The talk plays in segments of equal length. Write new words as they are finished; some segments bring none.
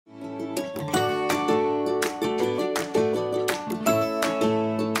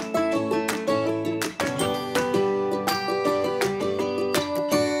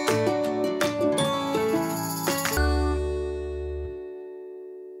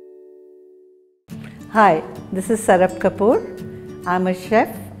Hi, this is Sarab Kapoor. I'm a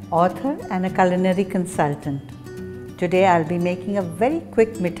chef, author and a culinary consultant. Today I'll be making a very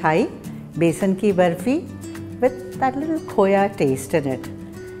quick mithai, Besan Ki Barfi, with that little khoya taste in it.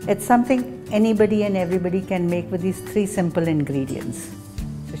 It's something anybody and everybody can make with these 3 simple ingredients.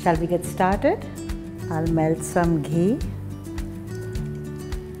 So shall we get started? I'll melt some ghee.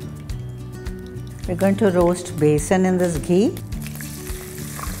 We're going to roast besan in this ghee.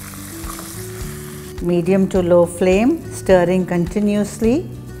 Medium to low flame, stirring continuously.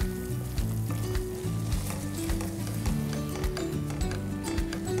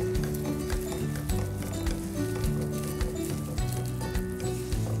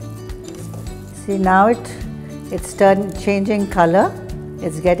 See, now it's changing color.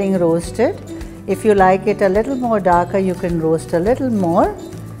 It's getting roasted. If you like it a little more darker, you can roast a little more.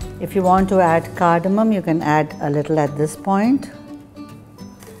 If you want to add cardamom, you can add a little at this point.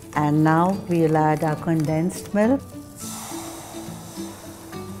 And now we'll add our condensed milk.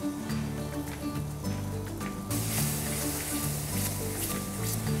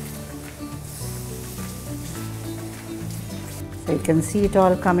 So you can see it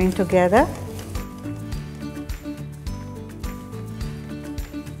all coming together.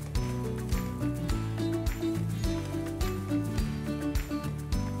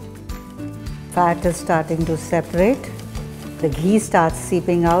 Fat is starting to separate. The ghee starts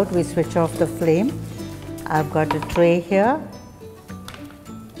seeping out, we switch off the flame. I've got a tray here.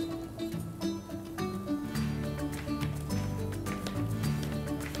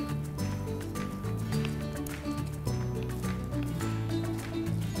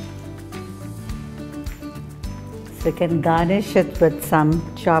 So you can garnish it with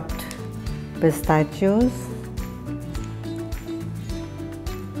some chopped pistachios,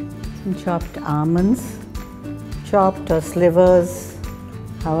 some chopped almonds, chopped or slivers,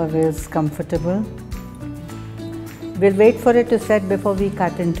 however is comfortable. We'll wait for it to set before we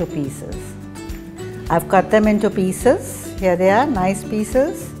cut into pieces. I've cut them into pieces. Here they are, nice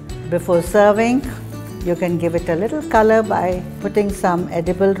pieces. Before serving, you can give it a little color by putting some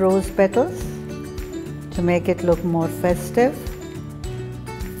edible rose petals to make it look more festive.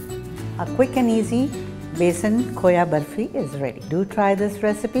 A quick and easy Besan Khoya Barfi is ready. Do try this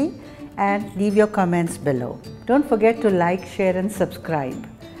recipe and leave your comments below. Don't forget to like, share and subscribe.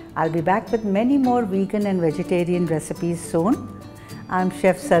 I'll be back with many more vegan and vegetarian recipes soon. I'm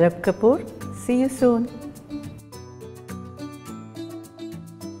Chef Sarab Kapoor. See you soon.